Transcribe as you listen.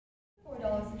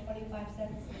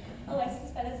cents. A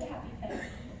licensed pet is a happy pet.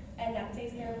 And that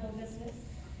takes care of little business.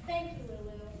 Thank you,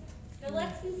 Lulu. Now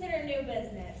let's consider new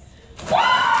business. I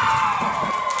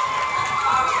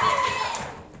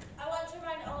want to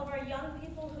remind all of our young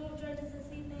people who have joined us this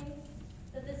evening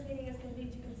that this meeting is going to be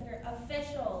to consider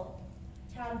official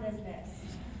town business.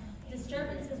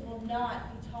 Disturbances will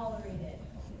not be tolerated.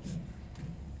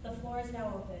 The floor is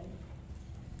now open.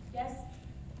 Yes?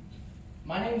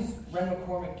 My name's Ren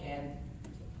McCormick, and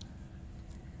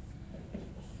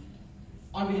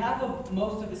on behalf of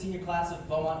most of the senior class of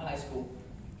Beaumont High School,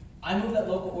 I move that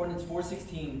local ordinance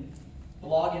 416, the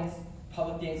law against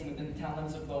public dancing within the town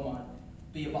limits of Beaumont,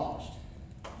 be abolished.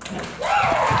 And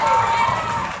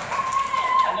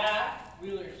I,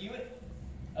 Wheeler Hewitt,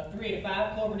 of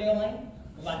 385 Cloverdale Lane,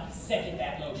 would like to second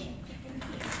that motion.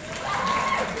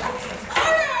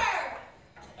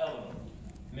 Eleanor,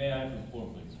 may I have the floor,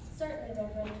 please? Certainly,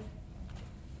 Reverend.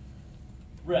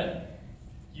 Red,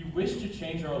 you wish to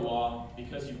change our law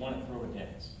because you want to throw a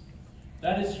dance.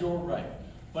 That is your right,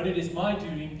 but it is my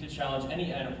duty to challenge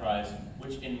any enterprise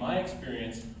which, in my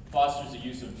experience, fosters the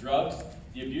use of drugs,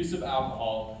 the abuse of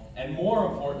alcohol, and more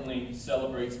importantly,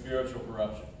 celebrates spiritual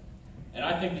corruption. And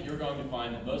I think that you're going to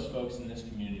find that most folks in this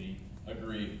community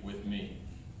agree with me.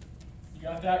 You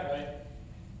got that right.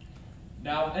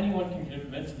 Now, if anyone can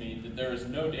convince me that there is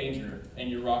no danger in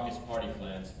your raucous party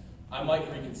plans, I might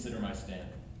reconsider my stand.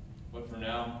 But for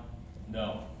now,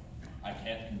 no, I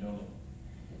can't condone it.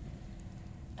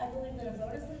 I believe that a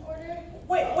vote is in order.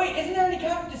 Wait, isn't there any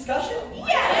kind of discussion?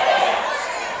 Yes!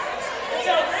 It's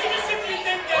outrageous if you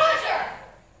think that...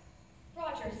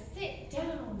 Roger, sit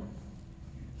down.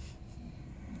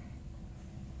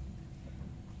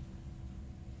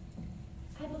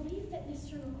 I believe that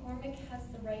Mr. McCormick has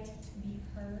the right to be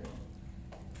heard.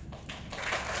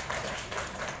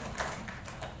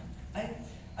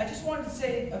 I just wanted to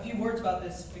say a few words about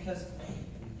this because,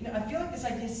 I feel like this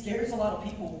idea scares a lot of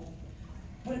people,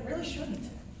 but it really shouldn't.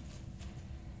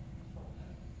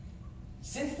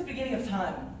 Since the beginning of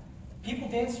time, people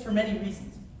danced for many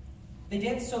reasons. They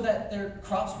danced so that their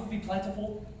crops would be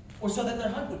plentiful, or so that their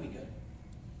hunt would be good.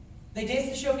 They danced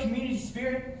to show community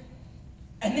spirit,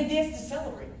 and they danced to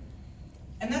celebrate.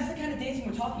 And that's the kind of dancing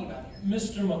we're talking about here.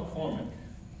 Mr. McCormick,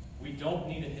 we don't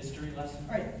need a history lesson.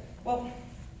 All right, well,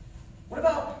 what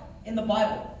about in the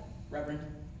Bible, Reverend?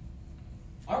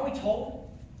 Aren't we told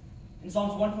in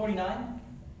Psalms 149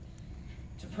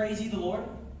 to praise ye the Lord,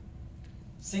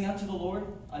 sing unto the Lord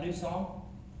a new song,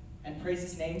 and praise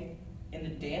his name in the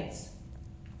dance?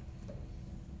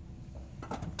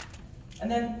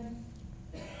 And then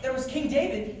there was King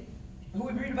David, who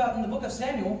we read about in the book of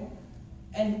Samuel,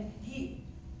 and he...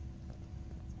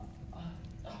 what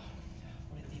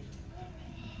did David do?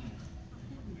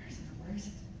 Where is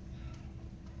it?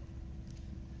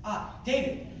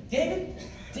 David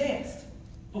danced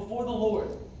before the Lord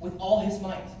with all his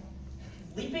might,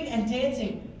 leaping and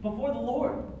dancing before the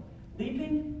Lord,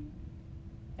 leaping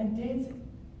and dancing.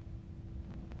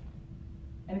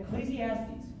 And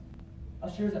Ecclesiastes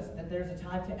assures us that there's a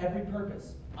time to every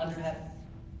purpose under heaven.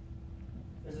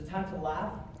 There's a time to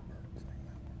laugh,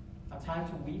 a time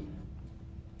to weep,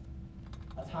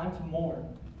 a time to mourn,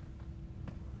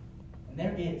 and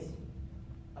there is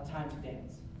a time to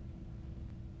dance.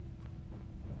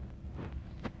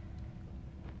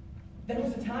 There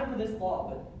was a time for this law,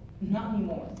 but not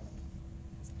anymore.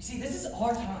 You see, this is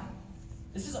our time.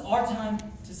 This is our time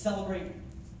to celebrate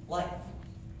life.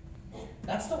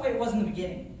 That's the way it was in the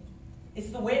beginning. It's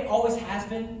the way it always has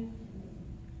been,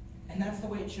 and that's the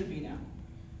way it should be now.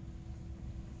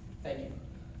 Thank you.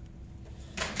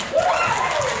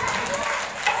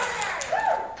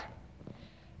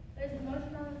 There's a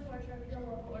motion on the floor to repeal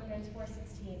local ordinance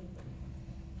 416.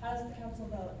 How does the council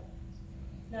vote?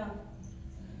 No.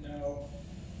 No.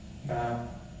 No.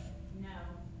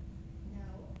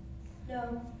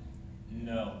 No.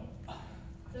 No.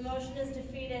 The motion is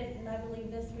defeated, and I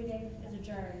believe this meeting is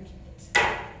adjourned.